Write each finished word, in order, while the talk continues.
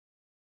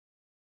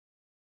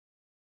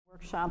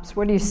Workshops,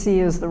 what do you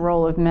see as the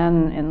role of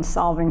men in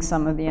solving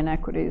some of the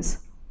inequities?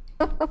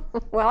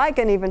 Well, I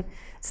can even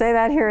say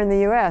that here in the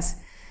U.S.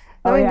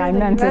 Let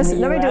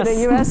me do the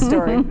U.S.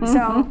 story.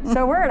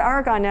 So we're at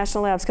Argonne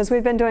National Labs because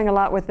we've been doing a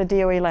lot with the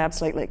DOE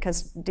labs lately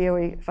because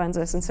DOE funds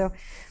us. And so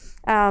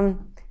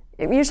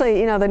usually,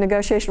 you know, the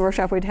negotiation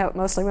workshop, we'd have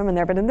mostly women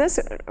there. But in this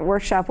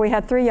workshop, we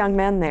had 3 young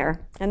men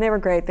there. And they were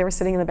great. They were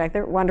sitting in the back. They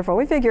were wonderful.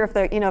 We figure if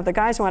the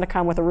guys want to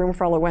come with a room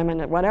full of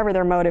women, whatever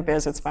their motive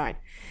is, it's fine.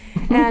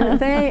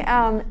 And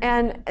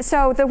and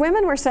so the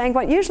women were saying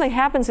what usually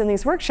happens in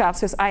these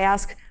workshops is I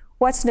ask,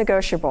 what's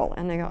negotiable?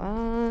 And they go,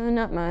 oh,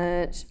 not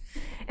much.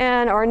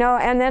 Or no,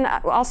 and then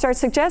I'll start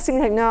suggesting,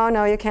 like,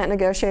 no, you can't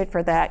negotiate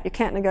for that. You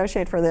can't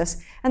negotiate for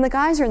this. And the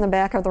guys are in the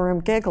back of the room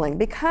giggling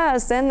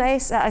because then I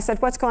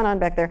said, what's going on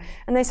back there?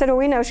 And they said, well,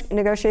 we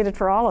negotiated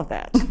for all of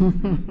that,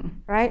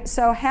 right?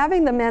 So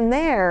having the men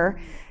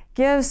there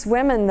gives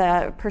women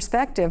the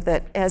perspective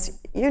that, as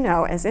you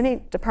know, as any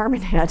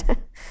department head,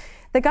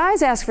 the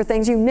guys ask for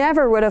things you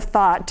never would have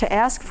thought to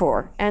ask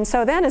for. And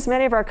so then as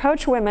many of our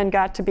coach women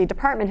got to be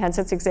department heads,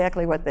 that's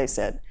exactly what they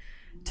said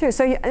too.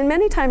 So and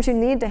many times you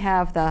need to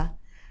have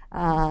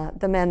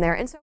the men there.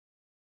 And so